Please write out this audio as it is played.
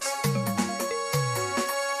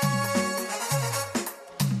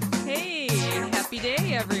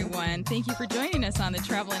and thank you for joining us on the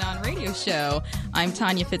Traveling On Radio Show. I'm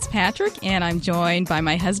Tanya Fitzpatrick, and I'm joined by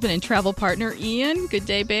my husband and travel partner, Ian. Good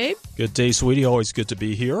day, babe. Good day, sweetie. Always good to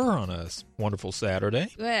be here on a wonderful Saturday.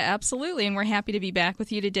 Yeah, absolutely, and we're happy to be back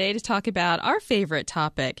with you today to talk about our favorite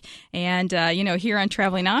topic. And, here on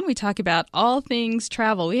Traveling On, we talk about all things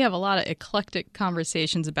travel. We have a lot of eclectic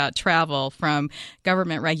conversations about travel, from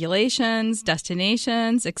government regulations,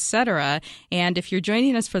 destinations, etc. And if you're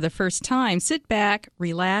joining us for the first time, sit back,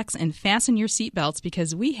 relax, and fasten your seatbelts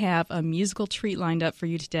because we have a musical treat lined up for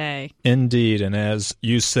you today. Indeed, and as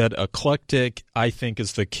you said, eclectic, I think,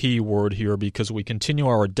 is the key word here because we continue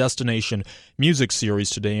our destination music series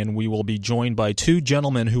today, and we will be joined by two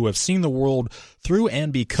gentlemen who have seen the world through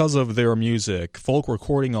and because of their music. Folk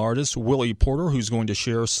recording artist Willie Porter, who's going to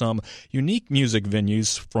share some unique music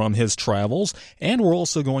venues from his travels, and we're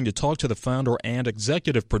also going to talk to the founder and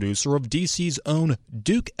executive producer of DC's own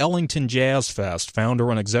Duke Ellington Jazz Fest,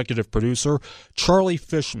 founder and executive producer Charlie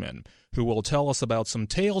Fishman, who will tell us about some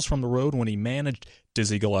tales from the road when he managed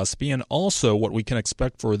Dizzy Gillespie, and also what we can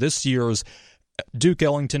expect for this year's Duke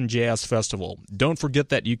Ellington Jazz Festival. Don't forget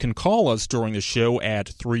that you can call us during the show at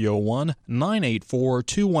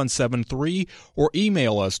 301-984-2173 or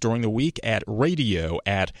email us during the week at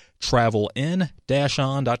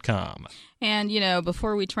radio@travelin-on.com. And,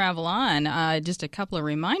 before we travel on, just a couple of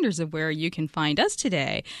reminders of where you can find us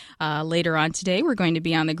today. Later on today, we're going to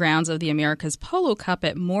be on the grounds of the America's Polo Cup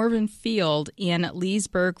at Morven Field in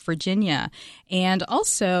Leesburg, Virginia. And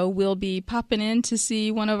also, we'll be popping in to see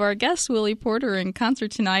one of our guests, Willie Porter, in concert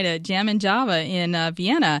tonight at Jammin' Java in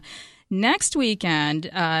Vienna. Next weekend,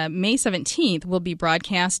 May 17th, we'll be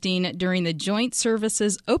broadcasting during the Joint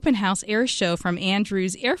Services Open House Air Show from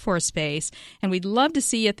Andrews Air Force Base, and we'd love to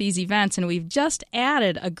see you at these events. And we've just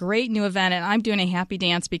added a great new event, and I'm doing a happy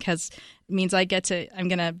dance because it means I'm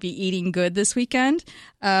going to be eating good this weekend.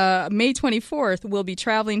 May 24th, we'll be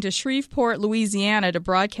traveling to Shreveport, Louisiana to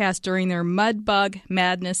broadcast during their Mud Bug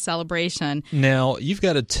Madness celebration. Now, you've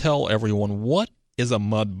got to tell everyone, what is a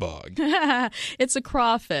mud bug? It's a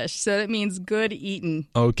crawfish, so it means good eating.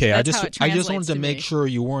 Okay, I That's just wanted to make sure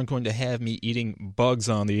you weren't going to have me eating bugs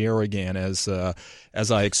on the air again, as I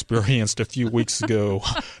experienced a few weeks ago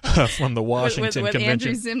from the Washington with Convention.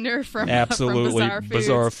 Andrew Zimner from Absolutely, from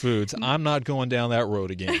Bizarre Foods. I'm not going down that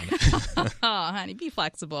road again. Oh, honey, be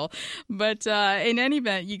flexible. But in any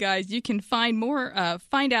event, you guys, you can find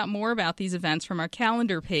out more about these events from our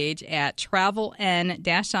calendar page at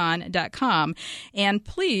traveln-on.com. And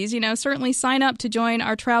please, certainly sign up to join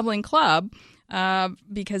our traveling club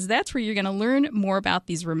because that's where you're going to learn more about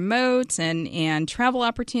these remotes and travel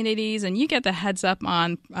opportunities, and you get the heads up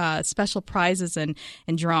on special prizes and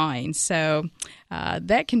drawings. So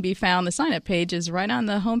that can be found. The sign-up page is right on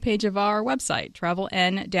the homepage of our website,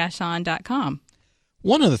 traveln-on.com.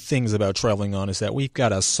 One of the things about Traveling On is that we've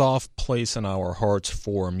got a soft place in our hearts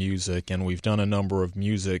for music, and we've done a number of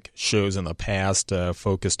music shows in the past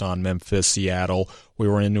focused on Memphis, Seattle. We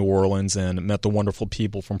were in New Orleans and met the wonderful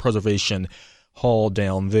people from Preservation Hall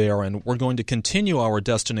down there, and we're going to continue our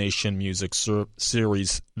destination music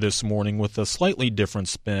series this morning with a slightly different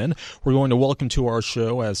spin. We're going to welcome to our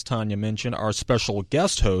show, as Tanya mentioned, our special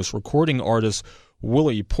guest host, recording artist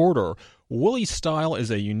Willie Porter. Willie's style is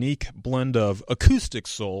a unique blend of acoustic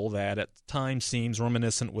soul that at times seems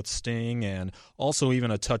reminiscent with Sting and also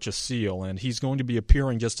even a touch of Seal. And he's going to be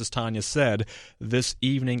appearing, just as Tanya said, this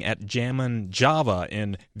evening at Jammin' Java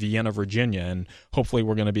in Vienna, Virginia. And hopefully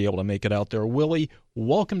we're going to be able to make it out there. Willie,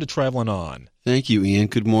 welcome to Traveling On. Thank you, Ian.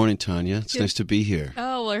 Good morning, Tanya. It's nice to be here.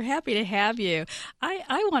 Oh, we're happy to have you.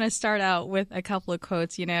 I want to start out with a couple of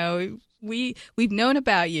quotes. We've known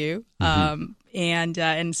about you,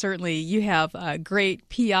 and certainly you have a great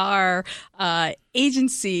PR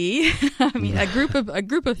agency. I mean, a group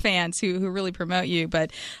of fans who really promote you.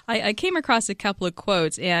 But I came across a couple of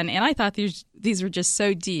quotes, and I thought these were just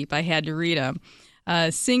so deep I had to read them.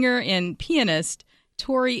 Singer and pianist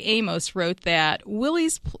Tori Amos wrote that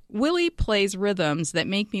Willie plays rhythms that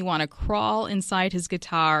make me want to crawl inside his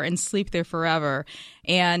guitar and sleep there forever.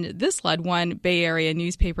 And this led one Bay Area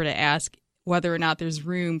newspaper to ask whether or not there's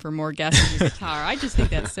room for more guests on the guitar. I just think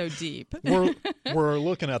that's so deep. We're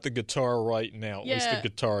looking at the guitar right now, at least the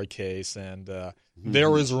guitar case, and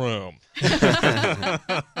there is room.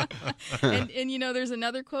 and there's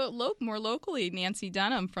another quote more locally. Nancy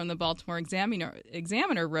Dunham from the Baltimore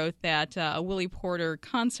Examiner wrote that a Willie Porter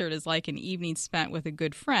concert is like an evening spent with a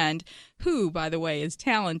good friend, who, by the way, is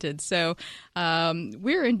talented. So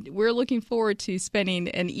we're looking forward to spending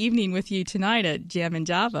an evening with you tonight at Jammin'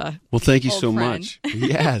 Java. Well, thank you so much.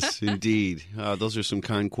 Yes, indeed. Those are some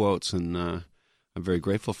kind quotes, and I'm very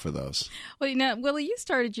grateful for those. Well, Willie, you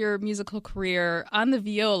started your musical career on the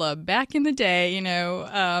viola back in the day,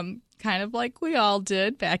 kind of like we all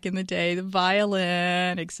did back in the day, the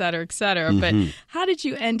violin, et cetera, et cetera. But how did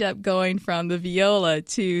you end up going from the viola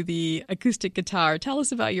to the acoustic guitar? Tell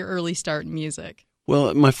us about your early start in music.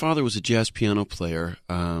 Well, my father was a jazz piano player,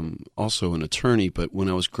 also an attorney, but when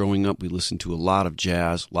I was growing up, we listened to a lot of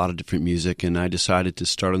jazz, a lot of different music, and I decided to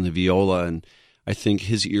start on the viola, and I think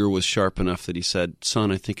his ear was sharp enough that he said,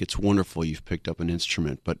 "Son, I think it's wonderful you've picked up an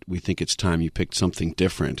instrument, but we think it's time you picked something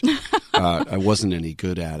different." I wasn't any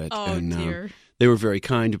good at it, dear. They were very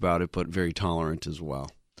kind about it, but very tolerant as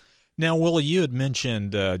well. Now, Willie, you had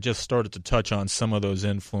mentioned, just started to touch on some of those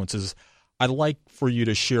influences. I'd like for you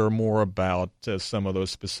to share more about some of those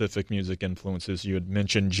specific music influences. You had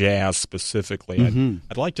mentioned jazz specifically.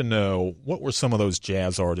 I'd like to know, what were some of those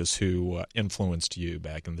jazz artists who influenced you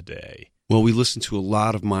back in the day? Well, we listened to a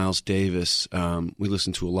lot of Miles Davis. We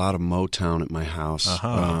listened to a lot of Motown at my house.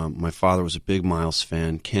 My father was a big Miles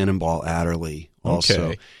fan. Cannonball Adderley also.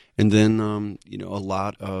 Okay. And then, a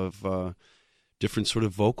lot of different sort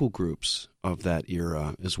of vocal groups of that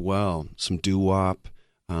era as well. Some doo-wop.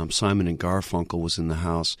 Simon and Garfunkel was in the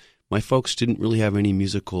house. My folks didn't really have any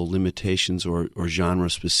musical limitations or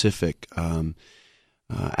genre-specific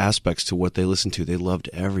aspects to what they listened to. They loved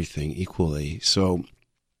everything equally. So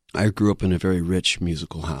I grew up in a very rich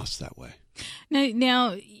musical house that way.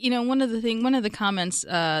 Now, one of the comments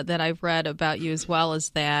that I've read about you as well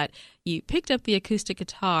is that you picked up the acoustic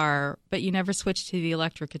guitar, but you never switched to the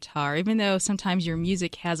electric guitar, even though sometimes your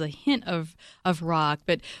music has a hint of rock.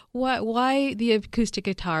 But why the acoustic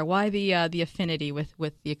guitar? Why the affinity with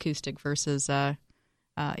the acoustic versus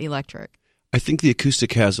electric? I think the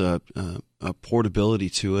acoustic has a portability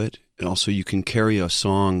to it, and also you can carry a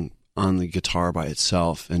song on the guitar by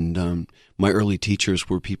itself. And my early teachers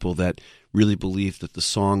were people that really believed that the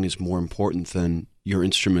song is more important than your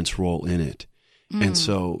instrument's role in it. And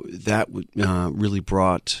so that really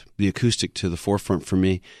brought the acoustic to the forefront for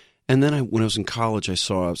me. And then when I was in college, I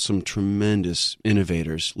saw some tremendous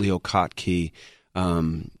innovators, Leo Kottke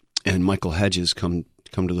and Michael Hedges come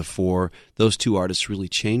to the fore. Those two artists really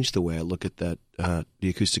changed the way I look at the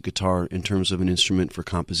acoustic guitar in terms of an instrument for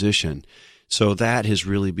composition. So that has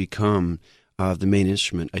really become the main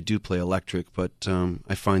instrument. I do play electric, but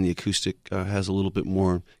I find the acoustic has a little bit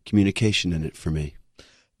more communication in it for me.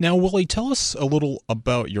 Now, Willie, tell us a little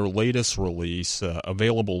about your latest release,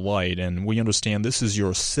 Available Light, and we understand this is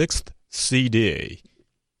your 6th CD.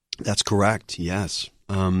 That's correct, yes.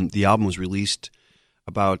 The album was released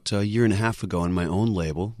about a year and a half ago on my own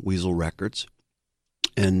label, Weasel Records.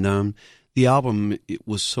 And the album, it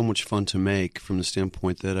was so much fun to make from the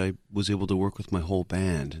standpoint that I was able to work with my whole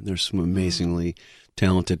band. There's some amazingly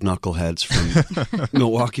talented knuckleheads from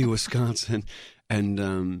Milwaukee, Wisconsin.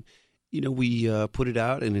 And we put it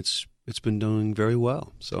out, and it's been doing very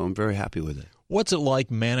well. So I'm very happy with it. What's it like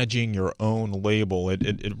managing your own label?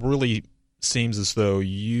 It really seems as though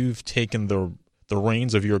you've taken the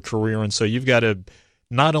reins of your career, and so you've got to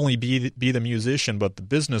not only be the musician, but the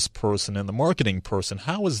business person and the marketing person.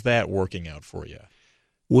 How is that working out for you?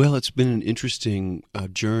 Well, it's been an interesting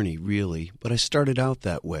journey, really, but I started out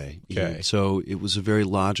that way. Okay. So it was a very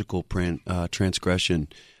logical transgression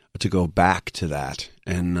to go back to that.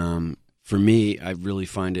 And for me, I really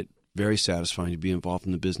find it very satisfying to be involved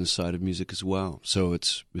in the business side of music as well. So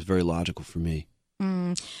it was very logical for me.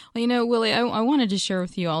 Well, Willie, I wanted to share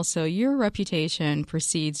with you also, your reputation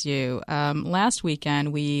precedes you. Last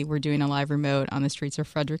weekend, we were doing a live remote on the streets of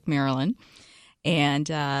Frederick, Maryland, and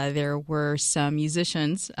there were some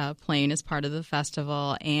musicians playing as part of the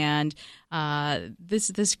festival. And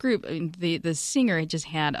this group, the singer just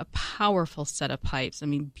had a powerful set of pipes. I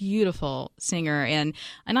mean, beautiful singer. And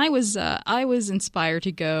I was inspired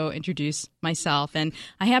to go introduce myself. And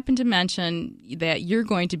I happened to mention that you're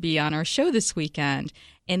going to be on our show this weekend.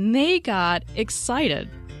 And they got excited.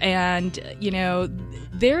 And,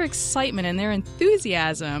 their excitement and their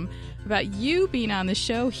enthusiasm about you being on the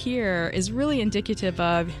show here is really indicative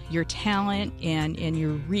of your talent and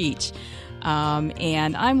your reach.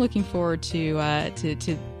 And I'm looking forward to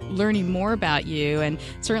learning more about you. And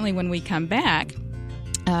certainly when we come back,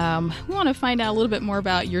 we want to find out a little bit more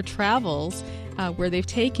about your travels, where they've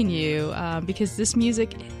taken you, because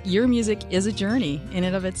your music is a journey in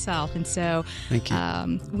and of itself. And so thank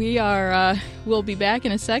you. We'll be back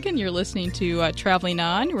in a second. You're listening to Traveling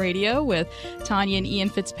On Radio with Tanya and Ian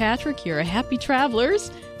Fitzpatrick. You're happy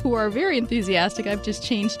travelers who are very enthusiastic. I've just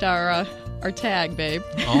changed our tag, babe.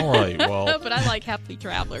 All right, well. But I like happy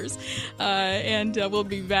travelers. And we'll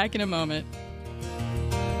be back in a moment.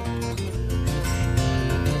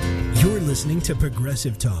 You're listening to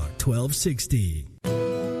Progressive Talk 1260.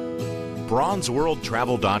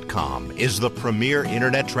 BronzeWorldTravel.com is the premier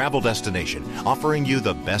internet travel destination, offering you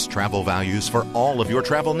the best travel values for all of your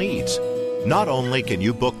travel needs. Not only can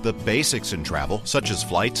you book the basics in travel, such as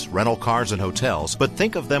flights, rental cars, and hotels, but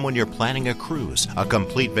think of them when you're planning a cruise, a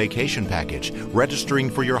complete vacation package, registering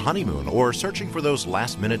for your honeymoon, or searching for those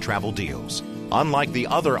last-minute travel deals. Unlike the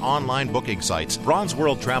other online booking sites,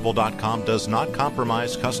 BronzeWorldTravel.com does not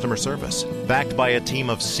compromise customer service. Backed by a team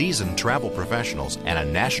of seasoned travel professionals and a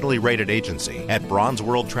nationally rated agency, at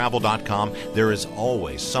BronzeWorldTravel.com, there is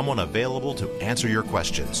always someone available to answer your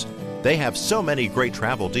questions. They have so many great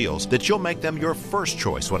travel deals that you'll make them your first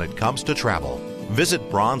choice when it comes to travel. Visit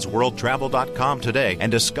BronzeWorldTravel.com today and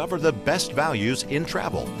discover the best values in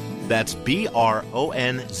travel. That's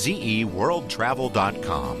BRONZE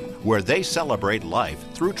Worldtravel.com, where they celebrate life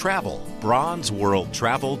through travel.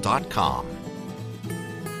 BronzeWorldTravel.com.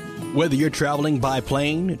 Whether you're traveling by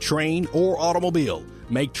plane, train, or automobile,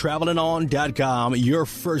 make TravelinOn.com your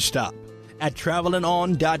first stop. At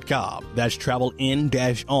TravelinOn.com, that's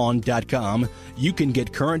travelin-on.com, you can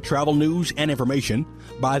get current travel news and information,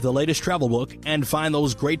 buy the latest travel book, and find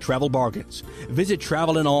those great travel bargains. Visit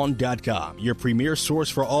TravelinOn.com, your premier source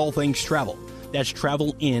for all things travel. That's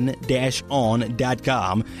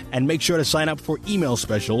travelin-on.com, and make sure to sign up for email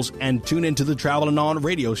specials and tune into the Travelin' On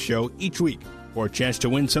radio show each week for a chance to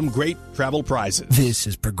win some great travel prizes. This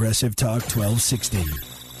is Progressive Talk 1260.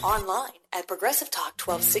 Online at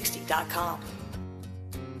ProgressiveTalk1260.com.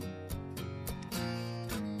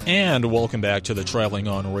 And welcome back to the Traveling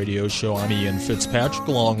On Radio Show. I'm Ian Fitzpatrick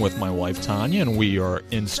along with my wife Tanya, and we are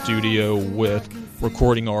in studio with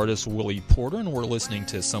recording artist Willie Porter, and we're listening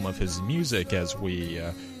to some of his music as we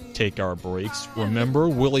take our breaks. Remember,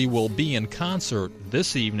 Willie will be in concert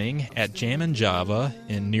this evening at Jammin' Java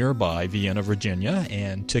in nearby Vienna, Virginia,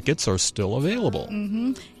 and tickets are still available.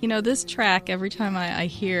 Mm-hmm. You know, this track, every time I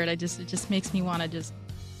hear it, it just makes me want to just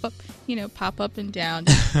pop up and down,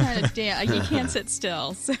 just kind of dance. You can't sit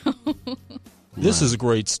still. So this is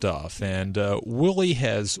great stuff, and Willie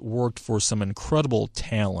has worked for some incredible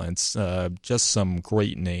talents, just some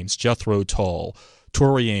great names: Jethro Tull,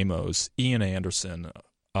 Tori Amos, Ian Anderson,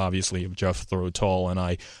 obviously of Jethro Tull, and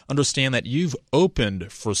I understand that you've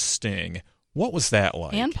opened for Sting. What was that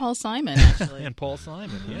like? And Paul Simon, actually. And Paul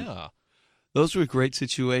Simon, yeah. Those were great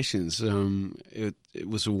situations. It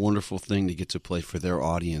was a wonderful thing to get to play for their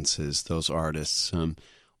audiences, those artists.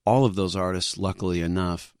 All of those artists, luckily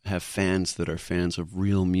enough, have fans that are fans of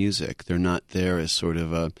real music. They're not there as sort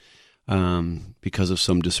of a because of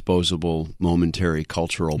some disposable, momentary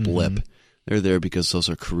cultural blip. Mm-hmm. They're there because those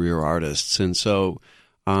are career artists. And so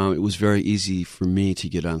it was very easy for me to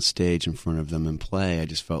get on stage in front of them and play. I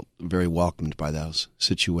just felt very welcomed by those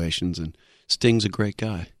situations. And Sting's a great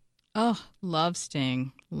guy. Oh, love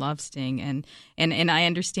Sting. And I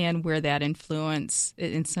understand where that influence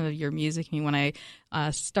in some of your music. I mean, when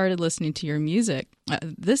I started listening to your music,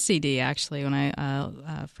 this CD actually, when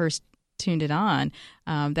I first tuned it on,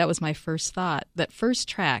 that was my first thought. That first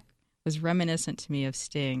track was reminiscent to me of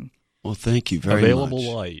Sting. Well, thank you very Available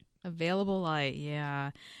much. Light. Available Light,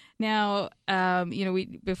 yeah. Now,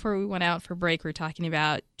 before we went out for break, we were talking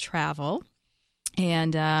about travel.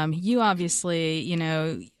 And you obviously,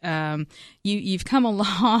 you've come a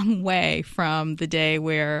long way from the day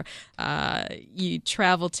where you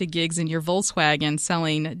traveled to gigs in your Volkswagen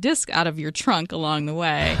selling disc out of your trunk along the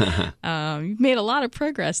way. You've made a lot of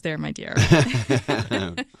progress there, my dear.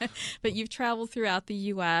 But you've traveled throughout the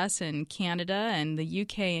U.S. and Canada and the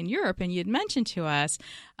U.K. and Europe, and you had mentioned to us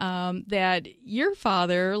that your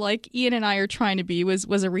father, like Ian and I are trying to be,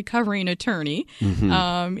 was a recovering attorney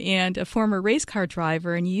and a former race car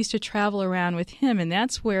driver, and you used to travel around with him, and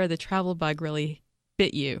that's where the travel bug really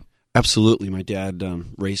bit you. Absolutely. My dad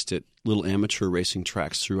raced at little amateur racing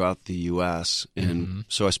tracks throughout the U.S., and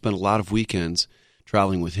so I spent a lot of weekends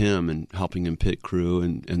traveling with him and helping him pit crew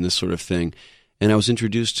and this sort of thing. And I was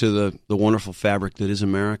introduced to the wonderful fabric that is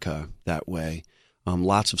America that way.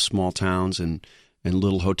 Lots of small towns and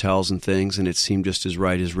little hotels and things, and it seemed just as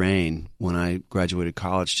right as rain when I graduated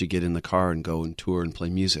college to get in the car and go and tour and play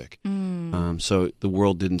music. So the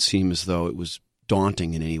world didn't seem as though it was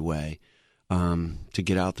daunting in any way to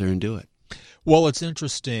get out there and do it. Well, it's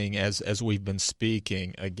interesting as we've been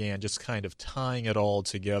speaking, again, just kind of tying it all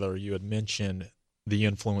together. You had mentioned the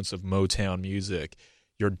influence of Motown music,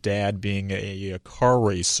 your dad being a car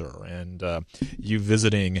racer, and you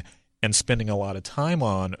visiting and spending a lot of time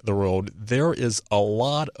on the road. There is a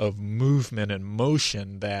lot of movement and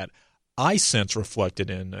motion that I sense reflected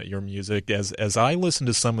in your music. As I listen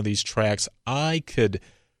to some of these tracks, I could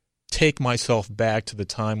take myself back to the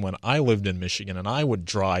time when I lived in Michigan, and I would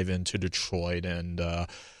drive into Detroit and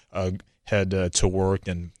head to work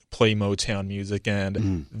and play Motown music,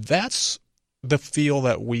 and that's the feel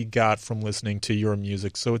that we got from listening to your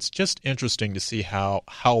music. So it's just interesting to see how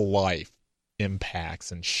life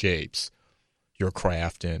impacts and shapes your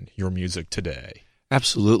craft and your music today.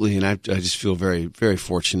 Absolutely, and I just feel very, very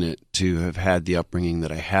fortunate to have had the upbringing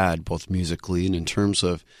that I had, both musically and in terms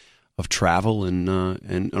of travel,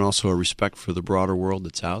 and also a respect for the broader world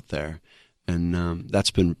that's out there. And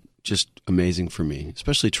that's been just amazing for me,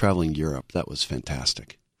 especially traveling Europe. That was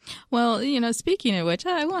fantastic. Well, speaking of which,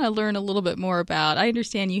 I want to learn a little bit more about, I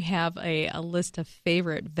understand you have a list of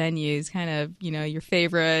favorite venues, kind of, your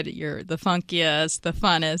favorite, the funkiest, the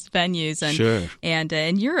funnest venues. And, sure. And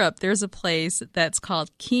in Europe, there's a place that's called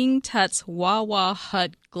King Tut's Wah Wah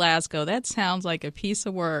Hut, Glasgow. That sounds like a piece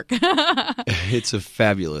of work. It's a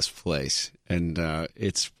fabulous place, and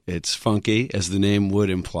it's funky, as the name would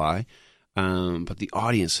imply, but the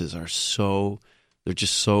audiences are they're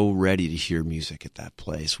just so ready to hear music at that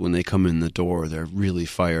place. When they come in the door, they're really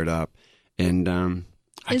fired up. And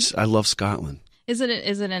I love Scotland. Is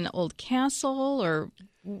it an old castle, or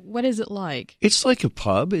what is it like? It's like a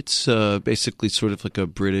pub. It's basically sort of like a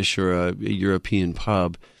British or a European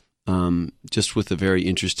pub, just with a very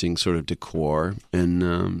interesting sort of decor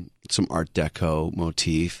and some Art Deco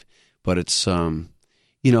motif. But it's,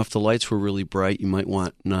 if the lights were really bright, you might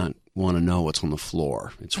not want to know what's on the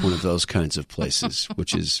floor. It's one of those kinds of places,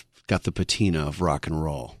 which is got the patina of rock and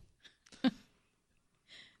roll.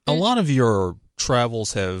 A lot of your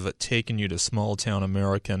travels have taken you to small town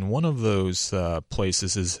America, and one of those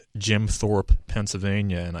places is Jim Thorpe,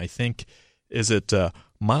 Pennsylvania, and I think, is it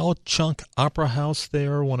Mile Chunk Opera House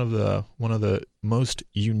there, one of the most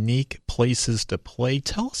unique places to play?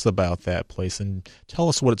 Tell us about that place, and tell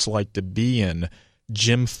us what it's like to be in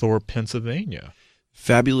Jim Thorpe, Pennsylvania.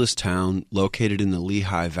 Fabulous town located in the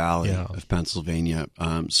Lehigh Valley of Pennsylvania.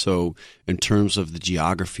 So in terms of the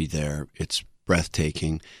geography there, it's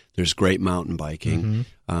breathtaking. There's great mountain biking,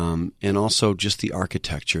 and also just the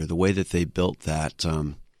architecture, the way that they built that.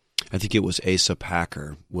 I think it was Asa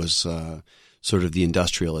Packer was sort of the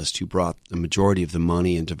industrialist who brought the majority of the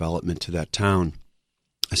money and development to that town.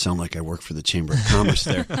 I sound like I work for the Chamber of Commerce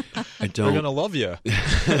there. I don't. They're going to love you.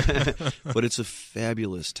 But it's a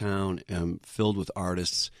fabulous town filled with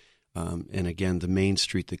artists. And again, the main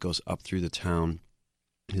street that goes up through the town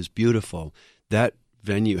is beautiful. That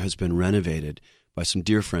venue has been renovated by some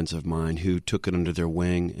dear friends of mine who took it under their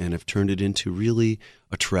wing and have turned it into really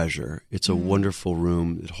a treasure. It's a wonderful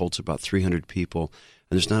room. It holds about 300 people,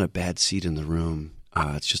 and there's not a bad seat in the room.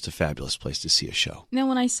 It's just a fabulous place to see a show. Now,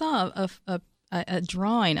 when I saw a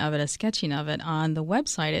drawing of it, a sketching of it on the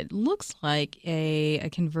website, it looks like a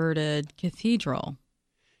converted cathedral.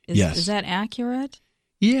 Yes. Is that accurate?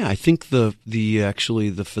 Yeah, I think the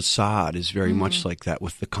facade is very much like that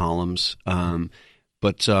with the columns.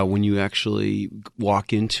 But when you actually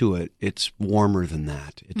walk into it, it's warmer than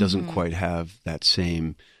that. It doesn't quite have that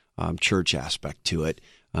same church aspect to it.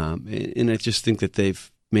 And I just think that they've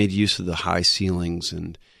made use of the high ceilings,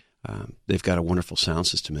 and they've got a wonderful sound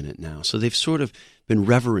system in it now. So they've sort of been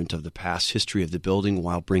reverent of the past history of the building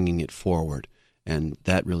while bringing it forward, and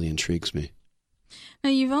that really intrigues me. Now,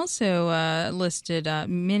 you've also listed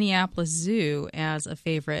Minneapolis Zoo as a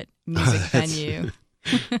favorite music venue.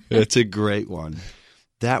 It's a great one.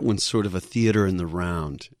 That one's sort of a theater in the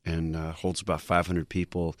round and holds about 500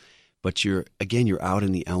 people. But you're out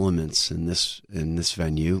in the elements in this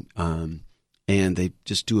venue. And they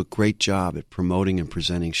just do a great job at promoting and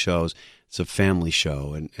presenting shows. It's a family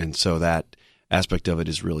show, and so that aspect of it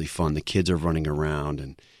is really fun. The kids are running around,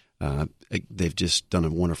 and they've just done a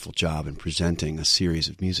wonderful job in presenting a series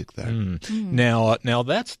of music there. Now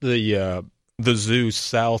that's the zoo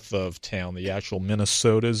south of town, the actual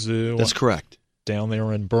Minnesota Zoo. That's correct. Down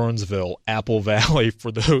there in Burnsville, Apple Valley,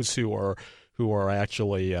 for those who are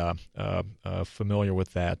actually familiar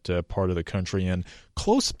with that part of the country. And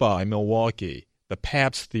close by Milwaukee, the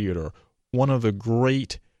Pabst Theater, one of the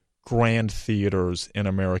great grand theaters in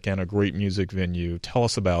America and a great music venue. Tell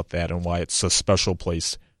us about that and why it's a special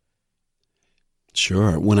place.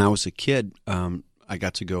 Sure. When I was a kid, I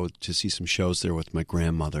got to go to see some shows there with my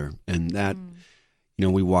grandmother. And that,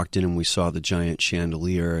 we walked in and we saw the giant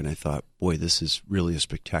chandelier, and I thought, boy, this is really a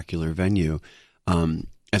spectacular venue.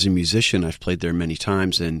 As a musician, I've played there many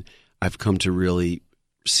times, and I've come to really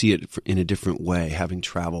see it in a different way, having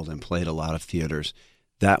traveled and played a lot of theaters.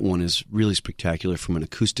 That one is really spectacular from an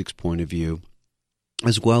acoustics point of view,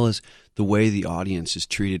 as well as the way the audience is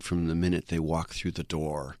treated from the minute they walk through the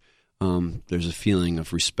door. there's a feeling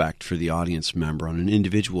of respect for the audience member on an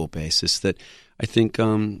individual basis that I think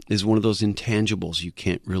is one of those intangibles you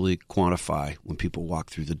can't really quantify when people walk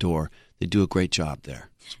through the door. They do a great job there.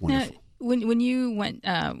 It's wonderful. Now, when you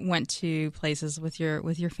went to places with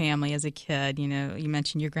your family as a kid, you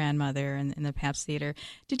mentioned your grandmother and the Pabst Theater.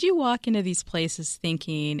 Did you walk into these places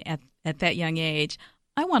thinking at that young age,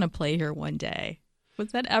 I want to play here one day?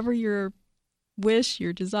 Was that ever your wish,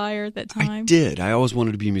 your desire at that time? I did. I always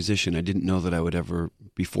wanted to be a musician. I didn't know that I would ever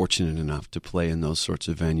be fortunate enough to play in those sorts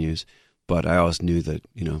of venues. But I always knew that,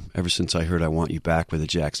 ever since I heard I Want You Back with the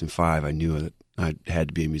Jackson 5, I knew that I had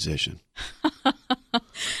to be a musician.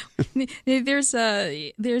 There's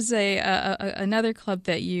another club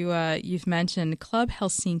that you've mentioned, Club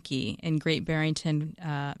Helsinki in Great Barrington,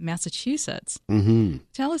 Massachusetts. Mm-hmm.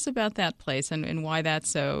 Tell us about that place and why that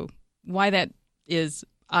is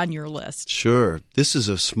on your list. Sure. This is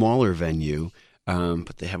a smaller venue,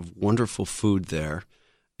 but they have wonderful food there,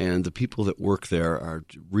 and the people that work there are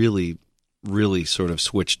really, really sort of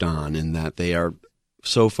switched on in that they are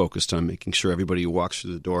so focused on making sure everybody who walks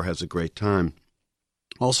through the door has a great time.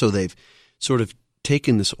 Also, they've sort of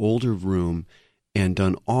taken this older room and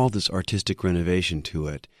done all this artistic renovation to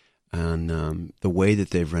it. And the way that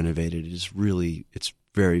they've renovated it is really, it's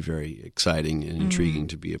very, very exciting and intriguing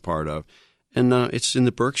to be a part of. And it's in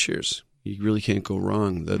the Berkshires. You really can't go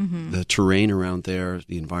wrong. The terrain around there,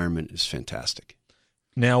 the environment is fantastic.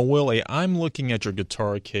 Now, Willie, I'm looking at your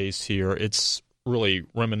guitar case here. It's really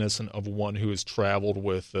reminiscent of one who has traveled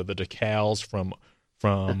with the decals from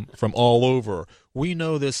all over. We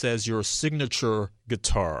know this as your signature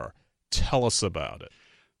guitar. Tell us about it.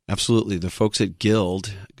 Absolutely. The folks at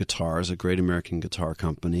Guild Guitars, a great American guitar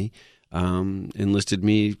company, enlisted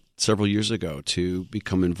me several years ago to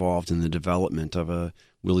become involved in the development of a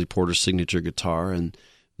Willie Porter signature guitar, and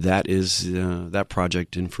that is that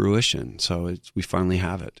project in fruition. So we finally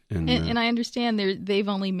have it. And I understand they've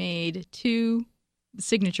only made 2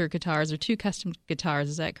 signature guitars or 2 custom guitars.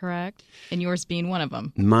 Is that correct? And yours being one of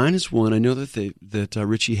them. Mine is one. I know that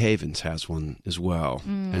Richie Havens has one as well,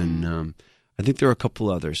 and I think there are a couple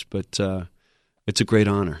others, but it's a great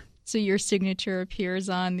honor. So your signature appears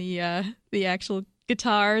on the actual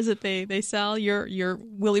guitars that they sell. Your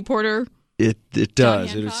Willie Porter. It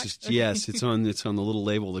does. It's just yes. It's on the little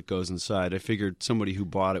label that goes inside. I figured somebody who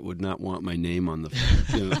bought it would not want my name on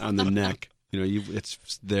the on the neck.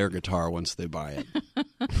 It's their guitar once they buy it.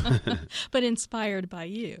 But inspired by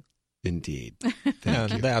you. Indeed.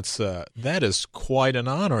 And that is quite an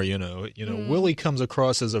honor. Willie comes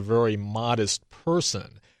across as a very modest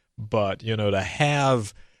person, but to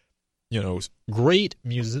have great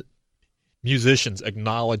musicians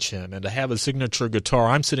acknowledge him and to have a signature guitar,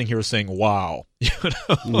 I'm sitting here saying, "Wow!"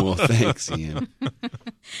 Well, thanks, Ian.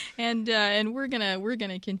 And we're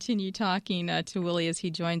gonna continue talking to Willie as he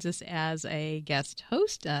joins us as a guest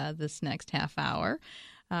host this next half hour.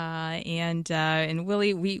 And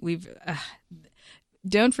Willie, we've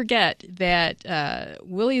don't forget that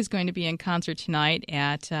Willie is going to be in concert tonight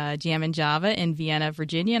at Jam and Java in Vienna,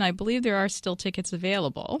 Virginia, and I believe there are still tickets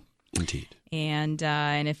available. Indeed. And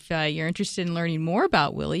if you're interested in learning more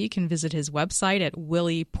about Willie, you can visit his website at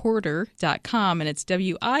willieporter.com, and it's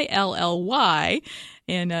WILLY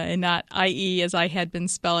and not IE as I had been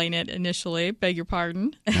spelling it initially. Beg your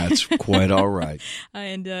pardon. That's quite all right.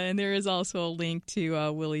 And there is also a link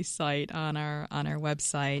to Willie's site on our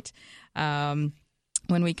website.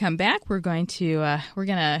 When we come back, we're gonna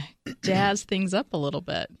jazz things up a little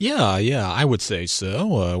bit. Yeah, I would say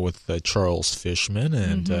so. With Charles Fishman,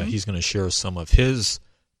 and he's going to share some of his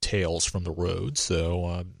tales from the road.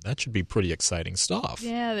 So that should be pretty exciting stuff.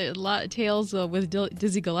 Yeah, there are a lot of tales with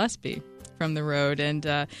Dizzy Gillespie from the road,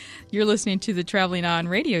 and you're listening to the Traveling On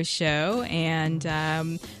radio show, and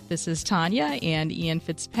this is Tanya and Ian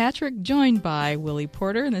Fitzpatrick, joined by Willie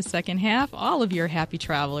Porter in the second half. All of your happy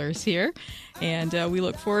travelers here, and we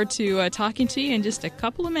look forward to talking to you in just a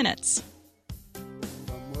couple of minutes.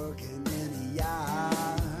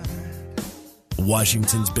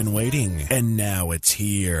 Washington's been waiting, and now it's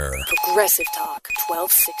here. Progressive Talk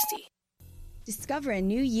 1260. Discover a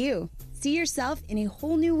new you. See yourself in a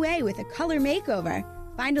whole new way with a color makeover.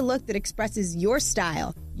 Find a look that expresses your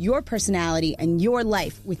style, your personality, and your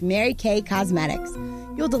life with Mary Kay Cosmetics.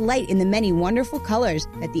 You'll delight in the many wonderful colors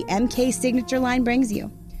that the MK Signature line brings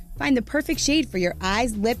you. Find the perfect shade for your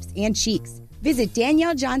eyes, lips, and cheeks. Visit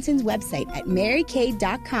Danielle Johnson's website at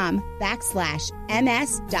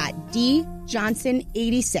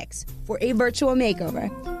marykay.com/ms.djohnson86 for a virtual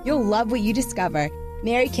makeover. You'll love what you discover.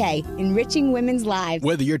 Mary Kay, enriching women's lives.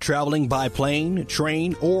 Whether you're traveling by plane,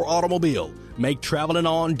 train, or automobile, make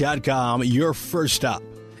TravelingOn.com your first stop.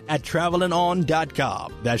 at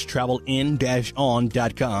travelingon.com. That's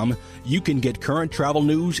travelin-on.com. You can get current travel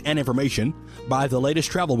news and information, buy the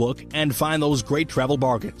latest travel book, and find those great travel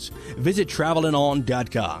bargains. Visit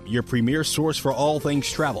travelin-on.com, your premier source for all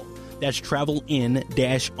things travel. That's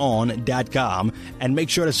travelin-on.com. And make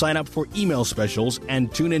sure to sign up for email specials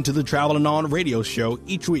and tune into the Travelin' On radio show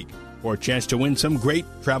each week for a chance to win some great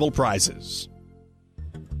travel prizes.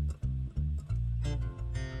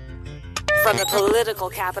 From the political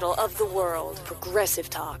capital of the world, Progressive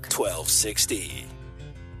Talk. 1260.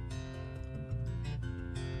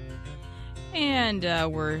 And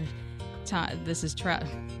this is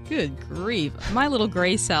good grief. My little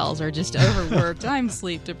gray cells are just overworked. I'm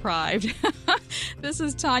sleep deprived. This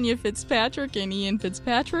is Tanya Fitzpatrick and Ian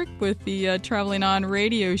Fitzpatrick with the Traveling On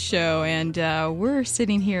radio show. And we're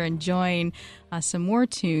sitting here enjoying some more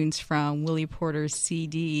tunes from Willie Porter's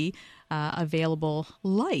CD, available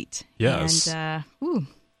Light. Yes. And,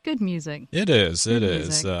 good music. It is. Good It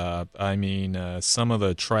music. is. Some of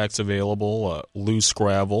the tracks available, Loose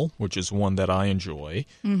Gravel, which is one that I enjoy,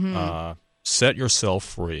 Set Yourself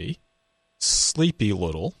Free, Sleepy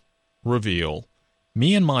Little, Reveal,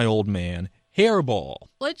 Me and My Old Man, Hairball.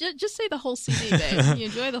 Just say the whole CD, babe. You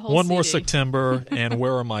enjoy the whole One CD. More September, and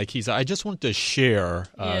Where Are My Keys? I just wanted to share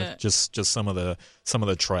just some of the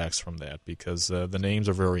tracks from that because the names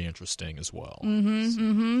are very interesting as well.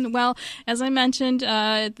 Well, as I mentioned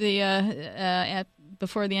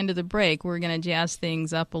before the end of the break, we're going to jazz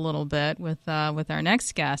things up a little bit with our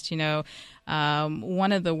next guest. You know,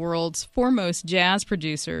 one of the world's foremost jazz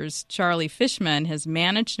producers, Charlie Fishman, has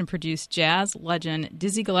managed and produced jazz legend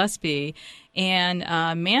Dizzy Gillespie and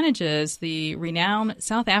manages the renowned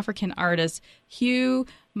South African artist Hugh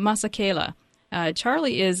Masekela.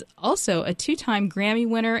 Charlie is also a two-time Grammy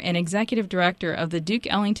winner and executive director of the Duke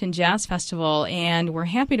Ellington Jazz Festival, and we're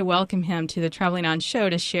happy to welcome him to the Traveling On show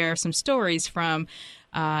to share some stories from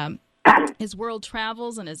his world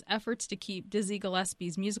travels and his efforts to keep Dizzy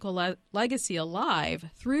Gillespie's musical legacy alive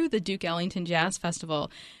through the Duke Ellington Jazz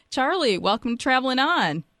Festival. Charlie, welcome to Traveling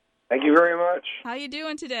On. Thank you very much. How you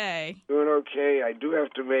doing today? Doing okay. I do have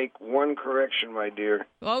to make one correction, my dear.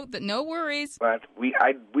 Oh, no worries. But we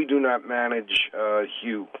do not manage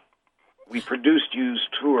Hugh. We produced Hugh's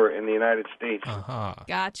tour in the United States.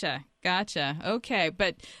 Gotcha. Okay,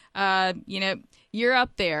 but you're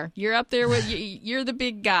up there. You're up there with you're the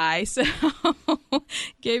big guy, so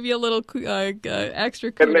gave you a little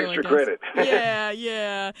extra kudos. Some extra credit.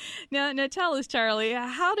 Yeah. Now tell us, Charlie,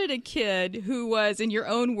 how did a kid who was, in your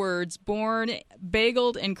own words, born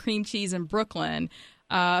bageled and cream cheese in Brooklyn,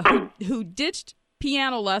 who ditched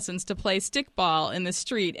piano lessons to play stickball in the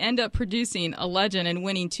street, end up producing a legend and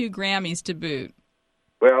winning 2 Grammys to boot?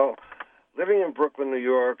 Well, living in Brooklyn, New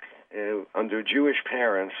York, under Jewish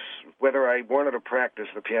parents, whether I wanted to practice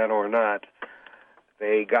the piano or not,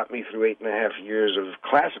 they got me through 8.5 years of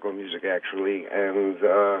classical music, actually, and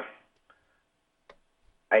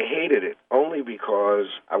I hated it, only because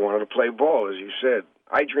I wanted to play ball, as you said.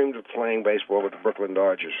 I dreamed of playing baseball with the Brooklyn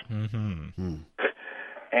Dodgers.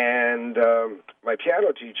 And my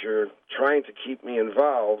piano teacher, trying to keep me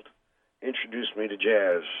involved, introduced me to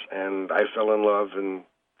jazz, and I fell in love, and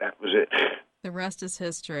that was it. The rest is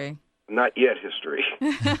history. Not yet history.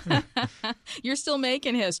 You're still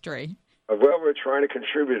making history. Well, we're trying to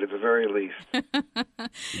contribute at the very least.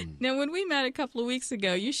 Now, when we met a couple of weeks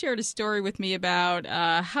ago, you shared a story with me about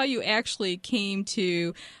how you actually came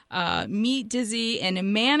to meet Dizzy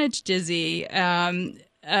and manage Dizzy, and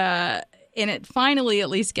it finally at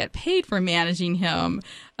least get paid for managing him.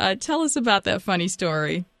 Tell us about that funny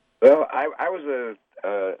story. Well, I was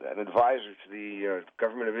an advisor to the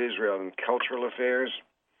government of Israel in cultural affairs,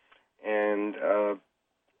 and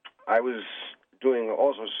I was doing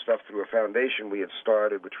all sorts of stuff through a foundation we had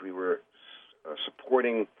started, which we were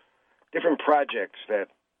supporting different projects that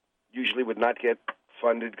usually would not get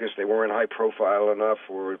funded because they weren't high profile enough,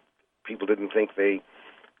 or people didn't think they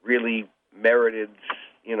really merited,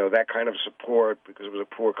 that kind of support because it was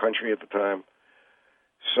a poor country at the time.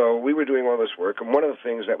 So we were doing all this work, and one of the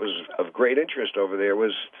things that was of great interest over there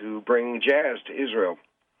was to bring jazz to Israel,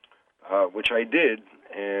 which I did,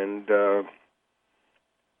 and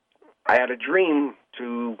I had a dream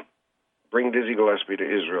to bring Dizzy Gillespie to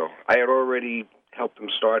Israel. I had already helped them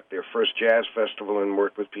start their first jazz festival and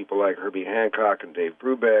worked with people like Herbie Hancock and Dave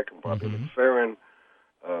Brubeck and Bobby McFerrin,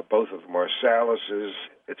 both of Marsalis's,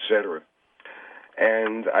 etc.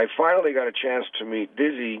 And I finally got a chance to meet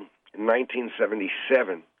Dizzy in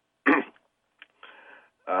 1977.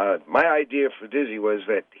 My idea for Dizzy was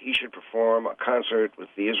that he should perform a concert with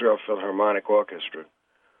the Israel Philharmonic Orchestra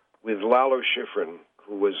with Lalo Schifrin,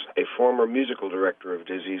 who was a former musical director of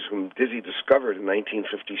Dizzy's, whom Dizzy discovered in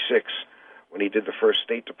 1956 when he did the first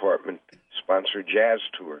State Department-sponsored jazz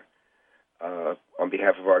tour on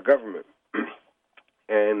behalf of our government.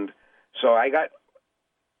 And so I got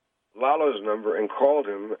Lalo's number and called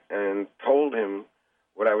him and told him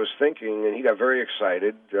what I was thinking, and he got very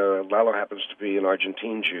excited. Lalo happens to be an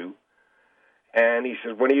Argentine Jew. And he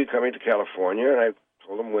said, when are you coming to California? And I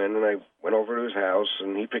told him when, and I went over to his house,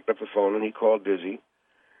 and he picked up the phone, and he called Dizzy.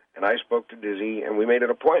 And I spoke to Dizzy, and we made an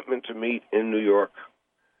appointment to meet in New York.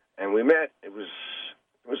 And we met. It was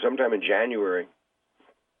sometime in January.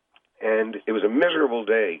 And it was a miserable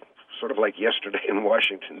day, sort of like yesterday in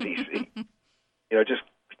Washington, D.C. Just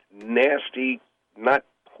nasty, not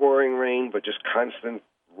pouring rain, but just constant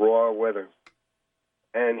raw weather.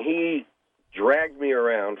 And he dragged me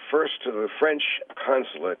around first to the French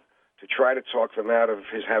consulate to try to talk them out of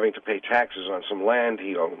his having to pay taxes on some land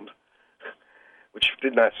he owned, which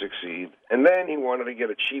did not succeed. And then he wanted to get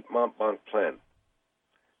a cheap Mont Blanc plan.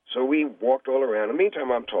 So we walked all around. In the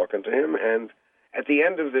meantime, I'm talking to him, and at the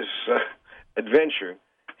end of this adventure,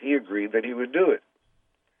 he agreed that he would do it.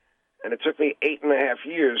 And it took me 8.5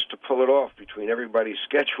 years to pull it off between everybody's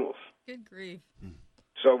schedules. Good grief.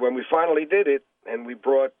 So when we finally did it, and we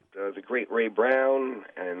brought the great Ray Brown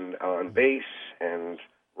and on bass, and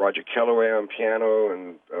Roger Kellaway on piano,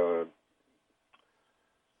 and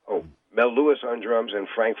Mel Lewis on drums, and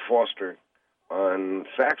Frank Foster on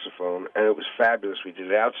saxophone, and it was fabulous. We did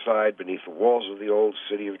it outside, beneath the walls of the old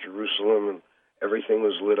city of Jerusalem, and everything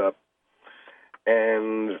was lit up.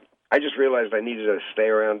 And I just realized I needed to stay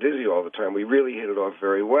around Dizzy all the time. We really hit it off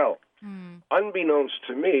very well. Unbeknownst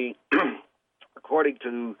to me, according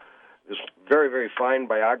to this very, very fine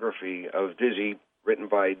biography of Dizzy written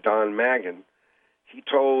by Don Magan, he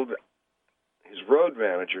told his road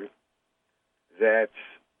manager that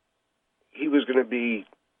he was going to be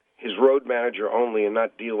his road manager only and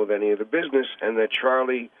not deal with any of the business, and that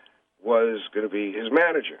Charlie was going to be his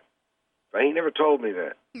manager. But he never told me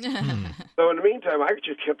that. So in the meantime, I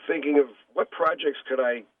just kept thinking of what projects could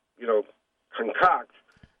I, concoct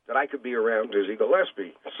that I could be around Dizzy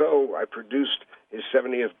Gillespie. So I produced his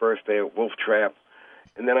 70th birthday at Wolf Trap,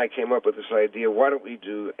 and then I came up with this idea, why don't we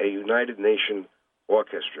do a United Nation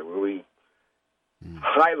orchestra where we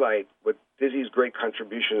highlight what Dizzy's great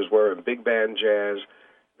contributions were in big band jazz,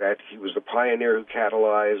 that he was the pioneer who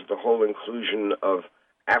catalyzed the whole inclusion of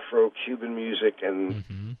Afro-Cuban music and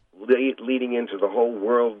leading into the whole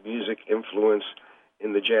world music influence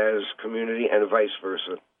in the jazz community and vice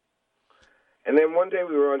versa. And then one day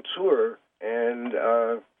we were on tour, and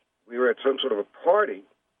we were at some sort of a party,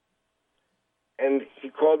 and he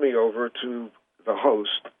called me over to the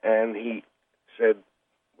host, and he said,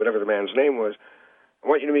 whatever the man's name was, I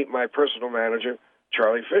want you to meet my personal manager,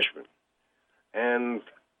 Charlie Fishman. And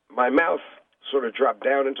my mouth sort of dropped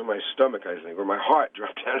down into my stomach, I think, or my heart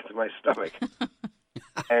dropped down into my stomach.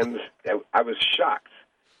 And I was shocked.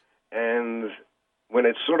 And when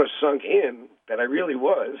it sort of sunk in that I really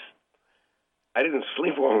was, I didn't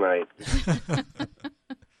sleep all night.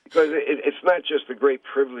 Because it's not just a great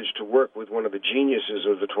privilege to work with one of the geniuses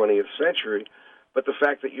of the 20th century, but the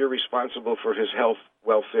fact that you're responsible for his health,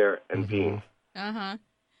 welfare, and being.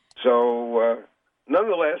 So,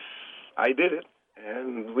 nonetheless, I did it,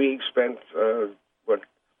 and we spent what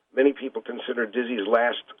many people consider Dizzy's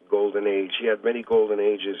last golden age. He had many golden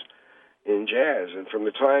ages in jazz, and from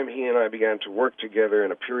the time he and I began to work together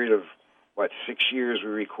in a period of, 6 years, we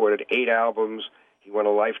recorded 8 albums. He won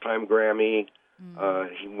a Lifetime Grammy.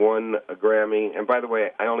 He won a Grammy. And by the way,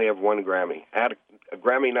 I only have one Grammy. I had a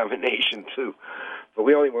Grammy nomination, too, but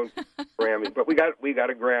we only won a Grammy. But we got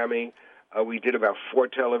a Grammy. We did about 4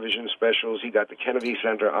 television specials. He got the Kennedy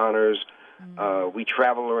Center honors. We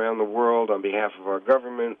traveled around the world on behalf of our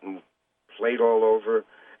government and played all over.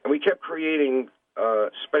 And we kept creating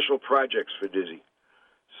special projects for Dizzy,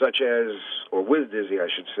 such as, or with Dizzy, I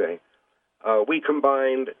should say. We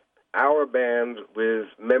combined our band with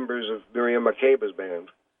members of Miriam Makeba's band,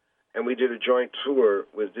 and we did a joint tour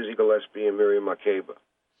with Dizzy Gillespie and Miriam Makeba,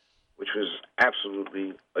 which was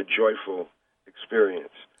absolutely a joyful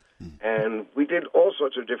experience. And we did all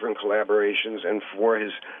sorts of different collaborations, and for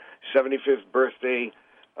his 75th birthday,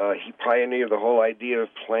 he pioneered the whole idea of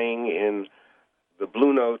playing in the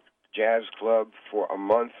Blue Note Jazz Club for a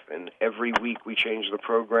month, and every week we changed the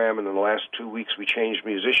program, and in the last 2 weeks we changed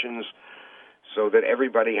musicians so that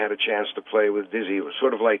everybody had a chance to play with Dizzy. It was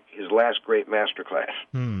sort of like his last great masterclass.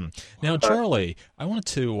 Now, Charlie, I wanted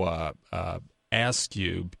to ask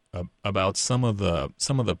you about some of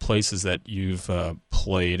the places that you've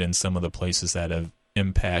played and some of the places that have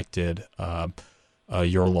impacted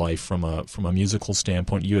your life from a musical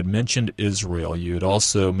standpoint. You had mentioned Israel. You had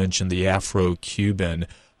also mentioned the Afro-Cuban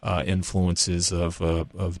influences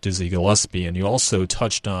of Dizzy Gillespie, and you also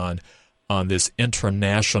touched on this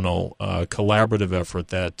international collaborative effort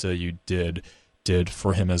that you did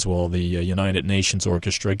for him as well, the United Nations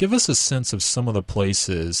Orchestra. Give us a sense of some of the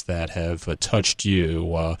places that have touched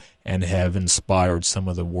you and have inspired some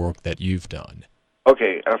of the work that you've done.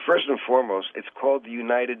 Okay, first and foremost, it's called the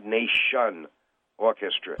United Nation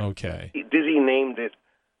Orchestra. Okay. Dizzy named it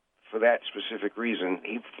for that specific reason.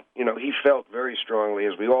 He felt very strongly,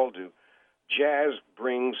 as we all do, jazz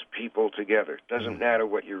brings people together. Doesn't matter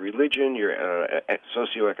what your religion, your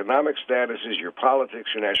socioeconomic status is, your politics,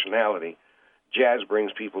 your nationality. Jazz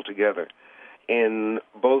brings people together in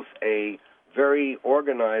both a very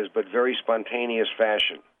organized but very spontaneous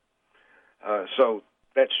fashion. So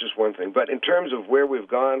that's just one thing. But in terms of where we've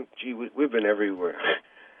gone, we've been everywhere.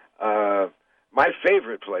 My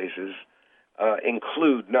favorite places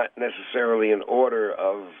include, not necessarily in order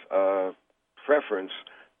of preference,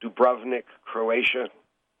 Dubrovnik, Croatia,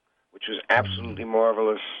 which is absolutely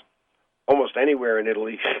marvelous. Almost anywhere in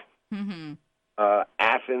Italy. Mm-hmm.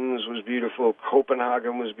 Athens was beautiful.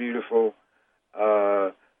 Copenhagen was beautiful.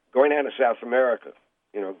 Going down to South America,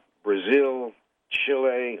 Brazil,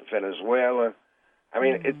 Chile, Venezuela. I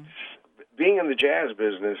mean, it's being in the jazz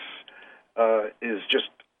business is just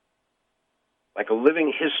like a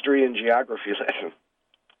living history and geography lesson.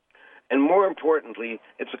 And more importantly,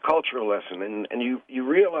 it's a cultural lesson. And you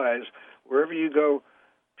realize wherever you go,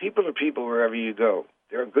 people are people wherever you go.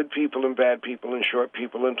 There are good people and bad people and short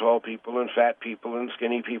people and tall people and fat people and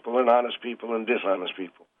skinny people and honest people and dishonest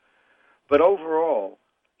people. But overall,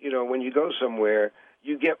 when you go somewhere,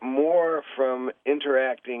 you get more from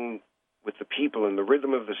interacting with the people and the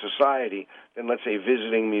rhythm of the society than, let's say,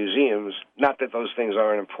 visiting museums. Not that those things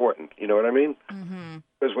aren't important, you know what I mean? Mm-hmm.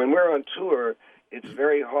 Because when we're on tour, it's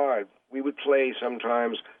very hard. We would play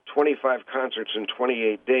sometimes 25 concerts in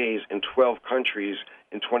 28 days in 12 countries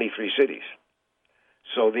in 23 cities.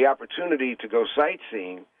 So the opportunity to go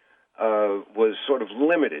sightseeing was sort of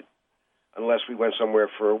limited unless we went somewhere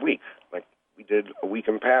for a week. Like we did a week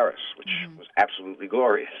in Paris, which was absolutely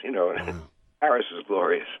glorious, Paris is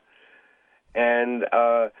glorious. And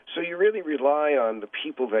so you really rely on the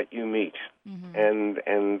people that you meet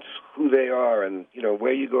and who they are and,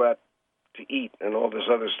 where you go out to eat and all this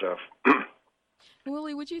other stuff.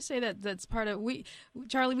 Willie, would you say that that's part of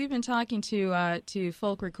Charlie? We've been talking to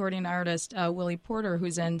folk recording artist Willie Porter,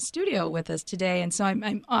 who's in studio with us today, and so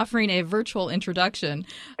I'm offering a virtual introduction.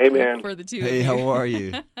 Hey, man. For the two. Hey, of you. how are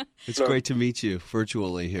you? It's great to meet you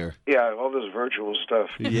virtually here. Yeah, all this virtual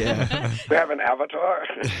stuff. Yeah. You have an avatar.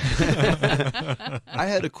 I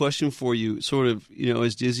had a question for you. Sort of,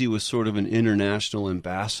 as Dizzy was sort of an international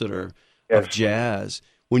ambassador of jazz.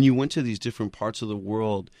 When you went to these different parts of the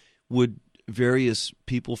world, would various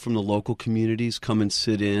people from the local communities come and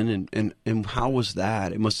sit in, and how was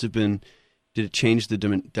that? It must have been. Did it change the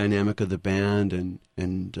dynamic of the band?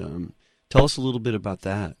 And tell us a little bit about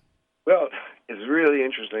that. Well, it's really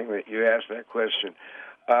interesting that you asked that question.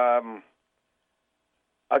 I'll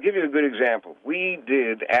give you a good example. We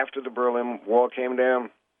did, after the Berlin Wall came down,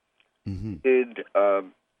 did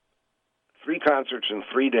 3 concerts in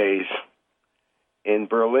 3 days in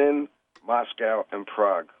Berlin, Moscow, and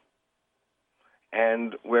Prague.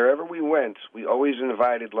 And wherever we went, we always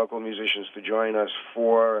invited local musicians to join us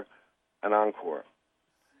for an encore.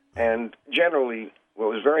 And generally, what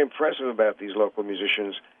was very impressive about these local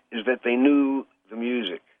musicians is that they knew the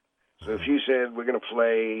music. So if you said, we're going to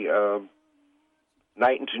play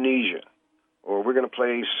Night in Tunisia, or we're going to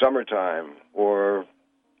play Summertime, or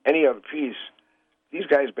any other piece, these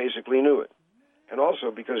guys basically knew it. And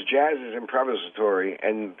also because jazz is improvisatory,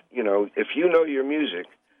 and, if you know your music,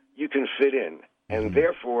 you can fit in. And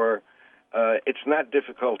therefore, it's not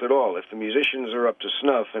difficult at all. If the musicians are up to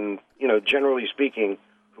snuff, and, generally speaking,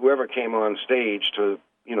 whoever came on stage to,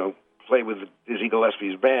 play with Dizzy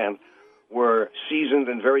Gillespie's band were seasoned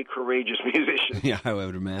and very courageous musicians. Yeah, I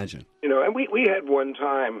would imagine. And we had one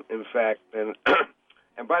time, in fact, and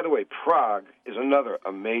and by the way, Prague is another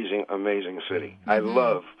amazing, amazing city. I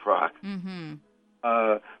love Prague.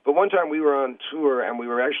 But one time we were on tour, and we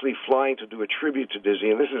were actually flying to do a tribute to Dizzy,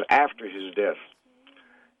 and this is after his death.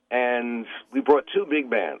 And we brought 2 big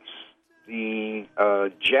bands, the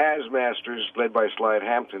Jazz Masters, led by Slide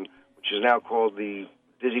Hampton, which is now called the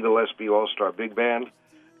Dizzy Gillespie All-Star Big Band,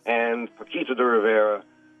 and Paquito de Rivera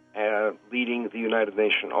leading the United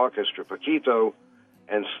Nations Orchestra. Paquito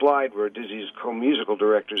and Slide were Dizzy's co-musical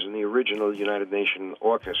directors in the original United Nations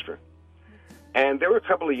Orchestra. And there were a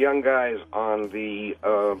couple of young guys on the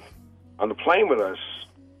on the plane with us,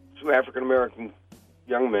 2 African-American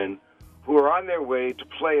young men who were on their way to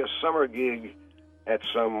play a summer gig at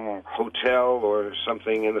some hotel or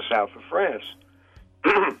something in the south of France.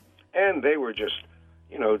 And they were just,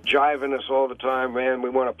 jiving us all the time, man, we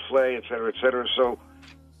want to play, et cetera, et cetera. So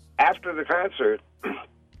after the concert,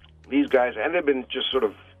 these guys, and they've been just sort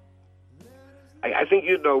of, I think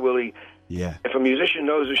you'd know, Willie, if a musician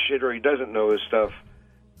knows his shit or he doesn't know his stuff,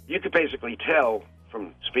 you could basically tell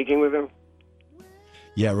from speaking with him.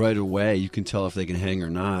 Yeah, right away you can tell if they can hang or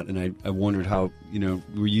not. And I wondered how,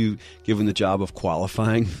 were you given the job of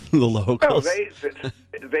qualifying the locals? No,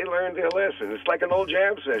 they learned their lesson. It's like an old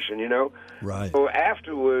jam session, Right. So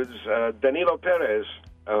afterwards, Danilo Perez,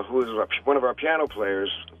 who is one of our piano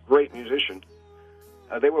players, great musician,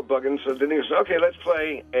 they were bugging. So Danilo said, "Okay, let's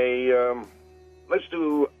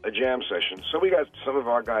do a jam session." So we got some of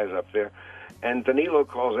our guys up there, and Danilo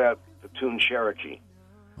calls out the tune Cherokee,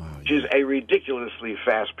 which is a ridiculously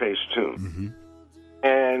fast-paced tune. Mm-hmm.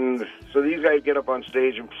 And so these guys get up on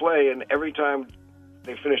stage and play, and every time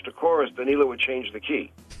they finished a chorus, Danilo would change the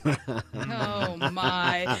key. Oh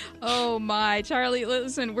my, Charlie!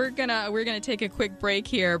 Listen, we're gonna take a quick break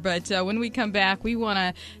here, but when we come back, we want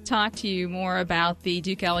to talk to you more about the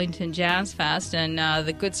Duke Ellington Jazz Fest and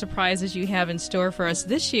the good surprises you have in store for us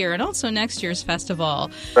this year and also next year's festival.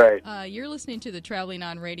 Right. You're listening to the Traveling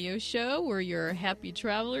On Radio Show. We're your happy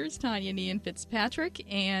travelers, Tanya and Ian Fitzpatrick,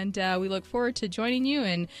 and we look forward to joining you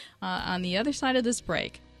and on the other side of this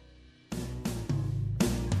break.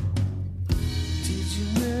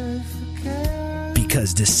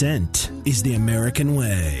 Because dissent is the American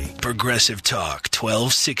way. Progressive Talk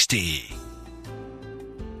 1260.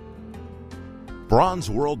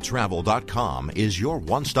 BronzeWorldTravel.com is your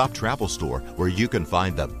one-stop travel store where you can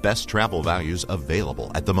find the best travel values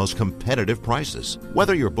available at the most competitive prices.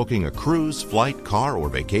 Whether you're booking a cruise, flight, car, or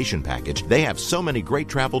vacation package, they have so many great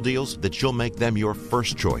travel deals that you'll make them your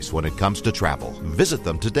first choice when it comes to travel. Visit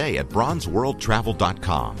them today at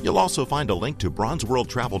BronzeWorldTravel.com. You'll also find a link to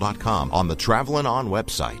BronzeWorldTravel.com on the Travelin' On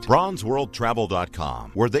website.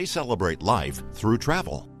 BronzeWorldTravel.com, where they celebrate life through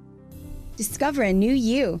travel. Discover a new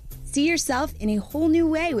you. See yourself in a whole new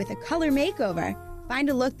way with a color makeover. Find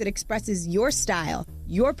a look that expresses your style,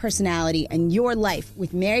 your personality, and your life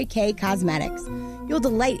with Mary Kay Cosmetics. You'll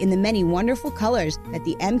delight in the many wonderful colors that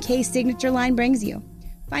the MK signature line brings you.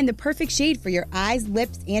 Find the perfect shade for your eyes,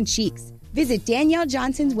 lips, and cheeks. Visit Danielle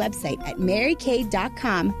Johnson's website at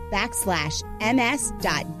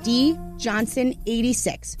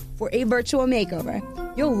marykay.com/ms.djohnson86 for a virtual makeover.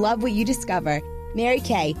 You'll love what you discover. Mary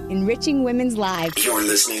Kay, enriching women's lives. You're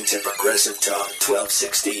listening to Progressive Talk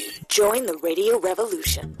 1260. Join the radio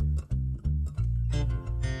revolution.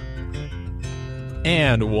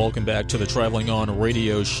 And welcome back to the Traveling On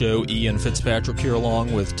Radio Show. Ian Fitzpatrick here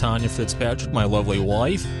along with Tanya Fitzpatrick, my lovely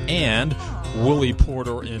wife, and Willie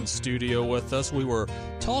Porter in studio with us. We were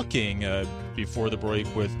talking before the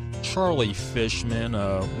break with Charlie Fishman,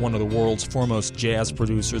 one of the world's foremost jazz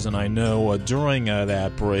producers, and I know during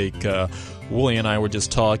that break, Willie and I were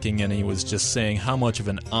just talking, and he was just saying how much of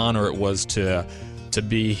an honor it was to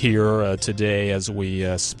be here today as we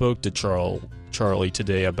spoke to Charlie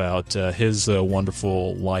today about his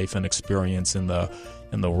wonderful life and experience in the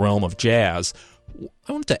realm of jazz.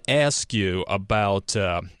 I wanted to ask you about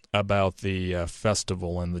the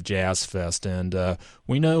festival and the Jazz Fest, and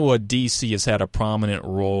we know D.C. has had a prominent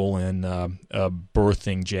role in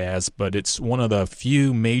birthing jazz, but it's one of the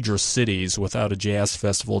few major cities without a jazz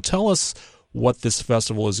festival. Tell us what this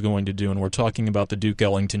festival is going to do, and we're talking about the Duke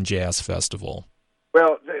Ellington Jazz Festival.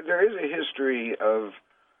 Well, there is a history of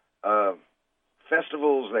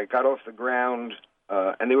festivals that got off the ground,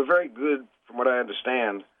 and they were very good, from what I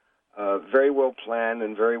understand, very well planned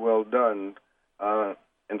and very well done,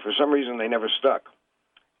 and for some reason they never stuck.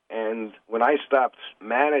 And when I stopped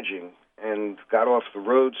managing and got off the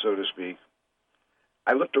road, so to speak,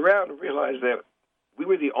 I looked around and realized that we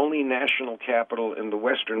were the only national capital in the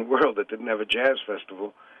Western world that didn't have a jazz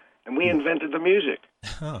festival, and we invented the music.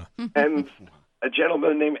 Huh. And a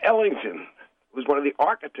gentleman named Ellington, who was one of the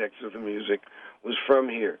architects of the music, was from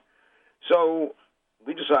here. So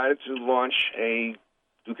we decided to launch a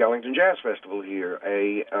Duke Ellington Jazz Festival here.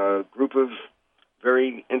 A group of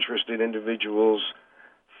very interested individuals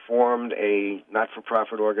formed a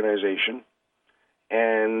not-for-profit organization,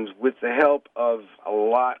 and with the help of a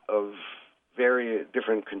lot of very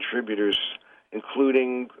different contributors,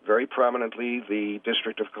 including very prominently the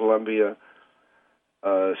District of Columbia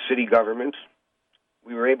city government,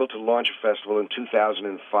 we were able to launch a festival in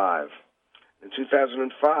 2005. In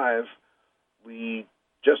 2005, we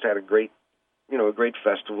just had a great a great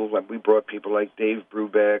festival. We brought people like Dave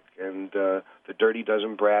Brubeck and the Dirty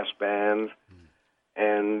Dozen Brass Band,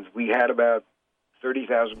 and we had about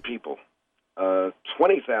 30,000 people,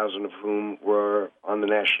 20,000 of whom were on the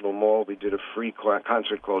National Mall. We did a free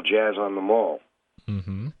concert called Jazz on the Mall.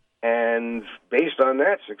 Mm-hmm. And based on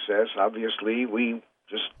that success, obviously, we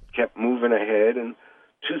just kept moving ahead. In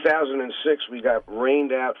 2006, we got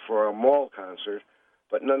rained out for our mall concert,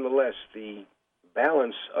 but nonetheless, the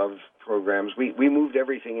balance of programs, we moved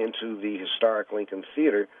everything into the historic Lincoln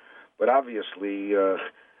Theater, but obviously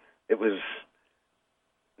it was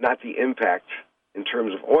not the impact in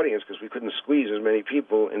terms of audience because we couldn't squeeze as many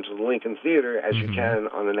people into the Lincoln Theater as you can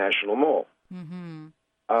on the National Mall. Mm-hmm.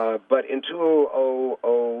 But in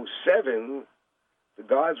 2007, the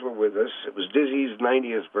gods were with us. It was Dizzy's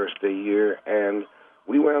 90th birthday year, and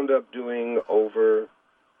we wound up doing over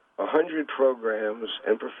 100 programs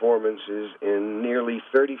and performances in nearly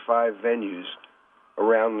 35 venues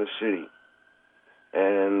around the city.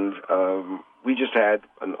 And we just had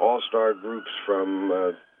an all-star groups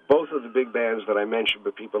from both of the big bands that I mentioned,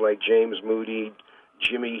 but people like James Moody,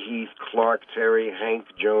 Jimmy Heath, Clark Terry, Hank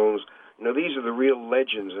Jones. These are the real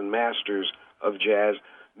legends and masters of jazz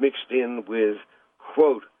mixed in with,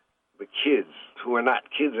 quote, the kids who are not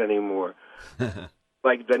kids anymore.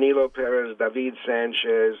 Like Danilo Perez, David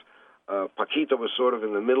Sanchez, Paquito was sort of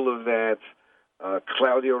in the middle of that,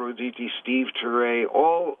 Claudio Roditi, Steve Turre,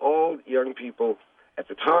 all young people at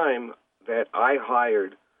the time that I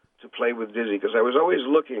hired to play with Dizzy, because I was always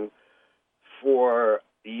looking for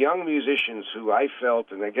young musicians who I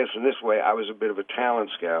felt, and I guess in this way I was a bit of a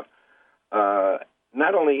talent scout,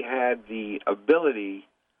 not only had the ability,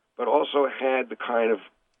 but also had the kind of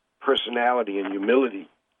personality and humility.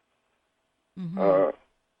 Mm-hmm.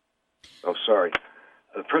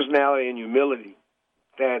 The personality and humility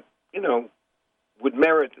that, would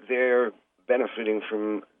merit their benefiting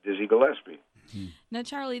from Dizzy Gillespie. Now,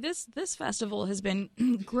 Charlie, this festival has been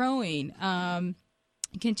growing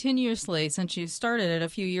continuously since you started it a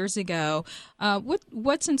few years ago.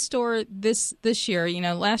 What's in store this year?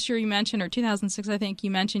 Last year you mentioned, or 2006, I think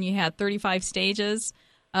you mentioned you had 35 stages.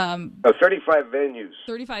 35 venues.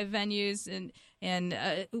 35 venues, and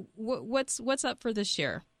what's up for this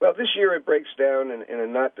year? Well, this year it breaks down in a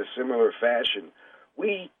not dissimilar fashion.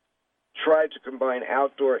 We tried to combine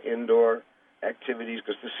outdoor, indoor activities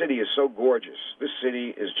because the city is so gorgeous. This city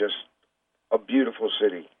is just a beautiful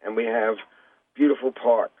city, and we have beautiful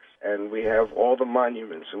parks, and we have all the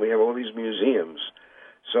monuments, and we have all these museums.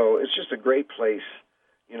 So it's just a great place,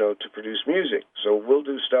 to produce music. So we'll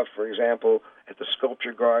do stuff, for example, at the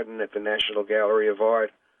Sculpture Garden at the National Gallery of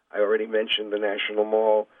Art. I already mentioned the National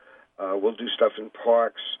Mall. We'll do stuff in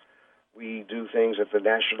parks. We do things at the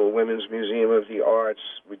National Women's Museum of the Arts.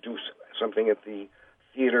 We do something at the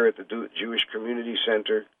theater at the Jewish Community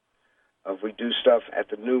Center. We do stuff at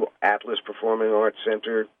the new Atlas Performing Arts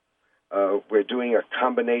Center. We're doing a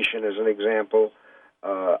combination, as an example,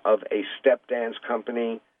 of a step dance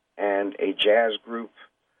company and a jazz group.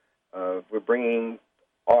 We're bringing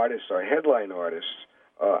artists, our headline artists,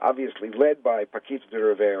 obviously led by Paquito de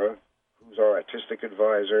Rivera, who's our artistic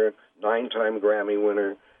advisor, 9-time Grammy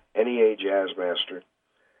winner, NEA jazz master.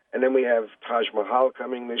 And then we have Taj Mahal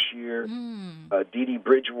coming this year, Dee Dee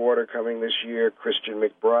Bridgewater coming this year, Christian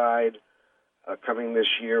McBride coming this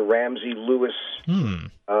year, Ramsey Lewis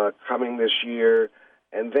coming this year.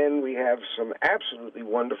 And then we have some absolutely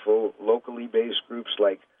wonderful locally based groups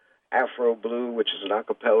like Afro Blue, which is an a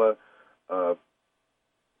cappella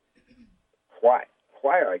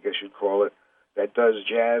choir, I guess you'd call it, that does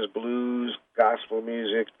jazz, blues, gospel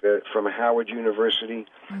music from Howard University.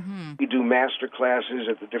 Mm-hmm. We do master classes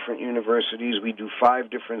at the different universities. We do 5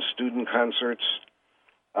 different student concerts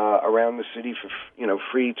around the city for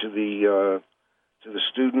free to the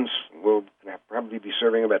students. We'll probably be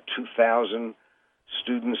serving about 2,000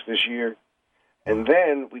 students this year. And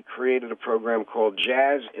then we created a program called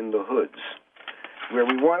Jazz in the Hoods, where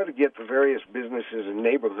we wanted to get the various businesses and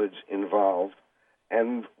neighborhoods involved.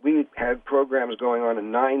 And we had programs going on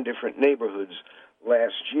in 9 different neighborhoods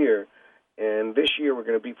last year. And this year we're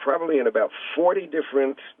going to be probably in about 40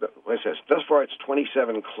 different, thus far it's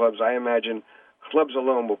 27 clubs. I imagine clubs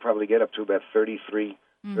alone will probably get up to about 33,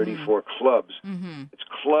 34 clubs. Mm-hmm. It's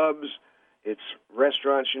clubs, it's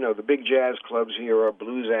restaurants. The big jazz clubs here are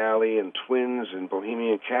Blues Alley and Twins and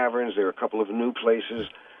Bohemian Caverns. There are a couple of new places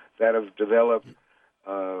that have developed.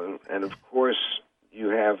 And, of course, you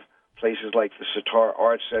have places like the Sitar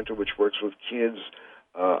Arts Center, which works with kids,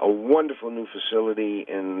 a wonderful new facility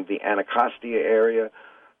in the Anacostia area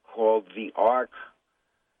called The Ark,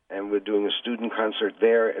 and we're doing a student concert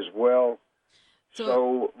there as well.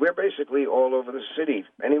 So we're basically all over the city,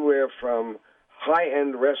 anywhere from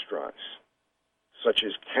high-end restaurants, such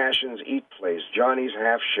as Cashin's Eat Place, Johnny's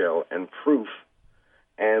Half Shell, and Proof,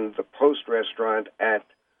 and the Post Restaurant at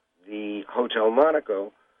the Hotel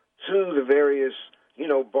Monaco, to the various,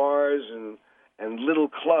 bars and little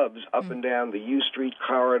clubs up and down the U Street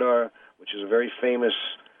corridor, which is a very famous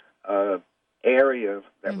area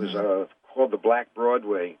that was called the Black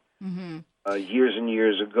Broadway years and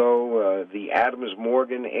years ago. The Adams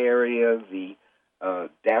Morgan area, the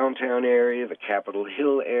downtown area, the Capitol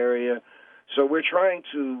Hill area. So we're trying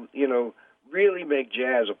to, really make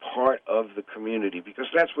jazz a part of the community, because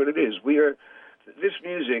that's what it is. This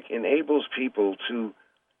music enables people to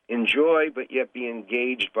enjoy, but yet be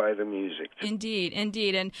engaged by the music. Indeed. And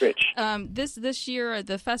this year,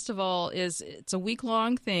 the festival it's a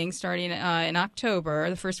week-long thing starting in October,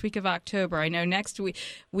 the first week of October. I know next week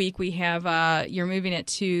we have, you're moving it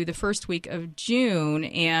to the first week of June,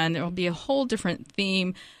 and there will be a whole different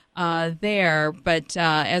theme there. But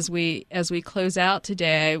as we close out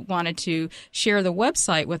today, I wanted to share the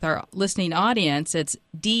website with our listening audience. It's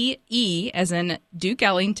DE, as in Duke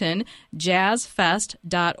Ellington,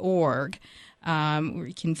 jazzfest.org. Where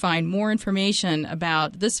you can find more information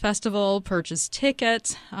about this festival, purchase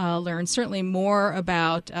tickets, learn certainly more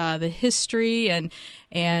about the history and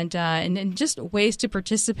just ways to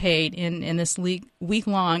participate in this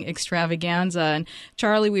week-long extravaganza. And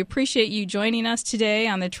Charlie, we appreciate you joining us today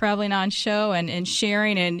on the Traveling On Show and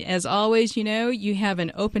sharing. And as always, you have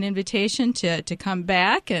an open invitation to come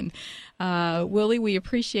back. And Willie, we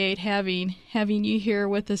appreciate having you here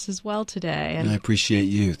with us as well today. And I appreciate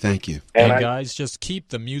you. Thank you. And guys, just keep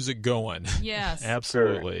the music going. Yes.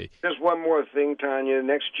 Absolutely. Sure. Just one more thing, Tanya.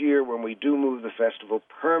 Next year, when we do move the festival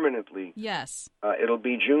permanently, yes, it'll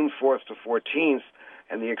be June 4th to 14th.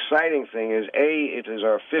 And the exciting thing is, A, it is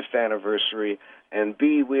our 5th anniversary, and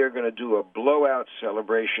B, we are going to do a blowout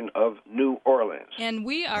celebration of New Orleans. And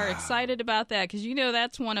we are excited about that because,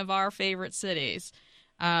 that's one of our favorite cities.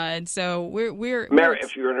 And so we're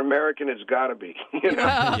if you're an American, it's got to be.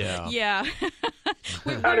 Yeah.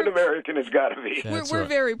 Not an American, it's got to be. We're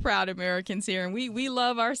very proud Americans here, and we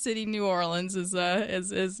love our city, New Orleans,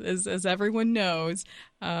 as everyone knows.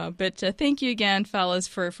 But thank you again, fellas,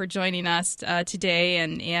 for joining us today,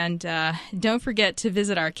 and don't forget to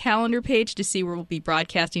visit our calendar page to see where we'll be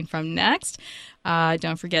broadcasting from next.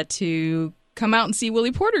 Don't forget to come out and see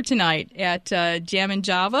Willie Porter tonight at Jammin'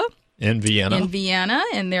 Java. In Vienna,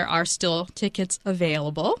 and there are still tickets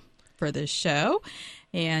available for this show.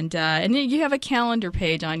 And you have a calendar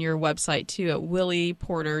page on your website, too, at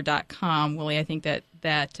willieporter.com. Willie, I think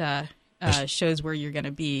that shows where you're going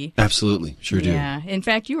to be. Absolutely. Sure do. Yeah. In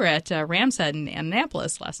fact, you were at Ram's Head in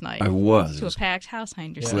Annapolis last night. I was. To a packed house, I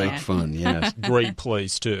understand. Great fun, yes. Great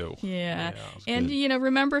place, too. Yeah. And,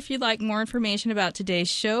 remember, if you'd like more information about today's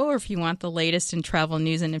show or if you want the latest in travel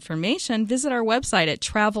news and information, visit our website at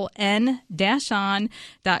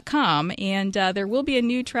traveln-on.com. And there will be a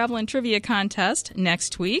new travel and trivia contest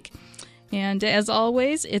next week. And as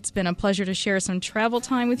always, it's been a pleasure to share some travel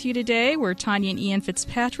time with you today. We're Tanya and Ian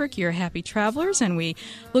Fitzpatrick, your happy travelers, and we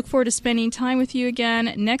look forward to spending time with you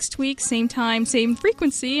again next week, same time, same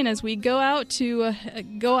frequency. And as we go out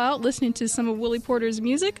listening to some of Willie Porter's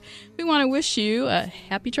music, we want to wish you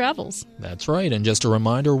happy travels. That's right. And just a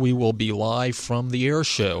reminder, we will be live from the air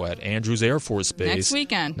show at Andrews Air Force Base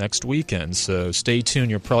next weekend. So stay tuned.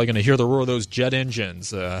 You're probably going to hear the roar of those jet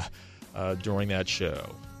engines during that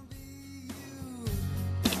show.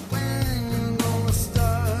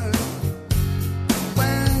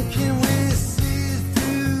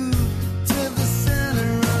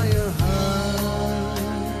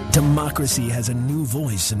 Democracy has a new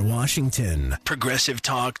voice in Washington. Progressive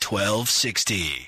Talk 1260.